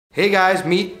Hey guys,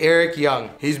 meet Eric Yeung.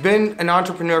 He's been an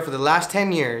entrepreneur for the last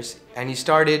 10 years and he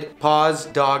started Paws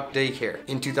Dog Daycare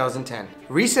in 2010.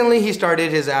 Recently he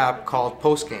started his app called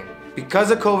Postgame. Because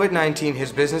of COVID-19,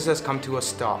 his business has come to a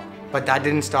stop, but that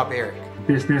didn't stop Eric.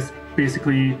 Business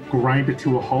basically grinded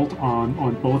to a halt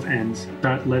on both ends.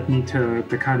 That led me to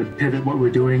kind of pivot what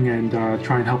we're doing and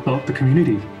try and help out the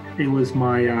community. It was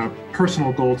my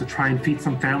personal goal to try and feed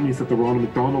some families at the Ronald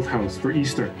McDonald House for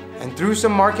Easter. And through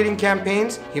some marketing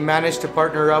campaigns, he managed to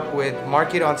partner up with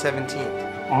Market on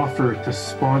 17th. Offered to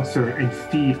sponsor and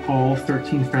feed all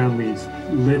 13 families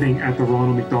living at the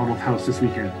Ronald McDonald House this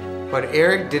weekend. But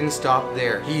Eric didn't stop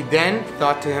there. He then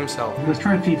thought to himself, let's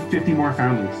try and feed 50 more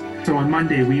families. So on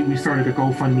Monday, we started a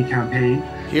GoFundMe campaign.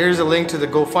 Here's a link to the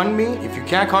GoFundMe. If you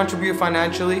can't contribute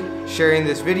financially, sharing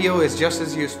this video is just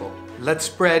as useful. Let's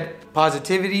spread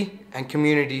positivity and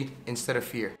community instead of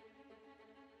fear.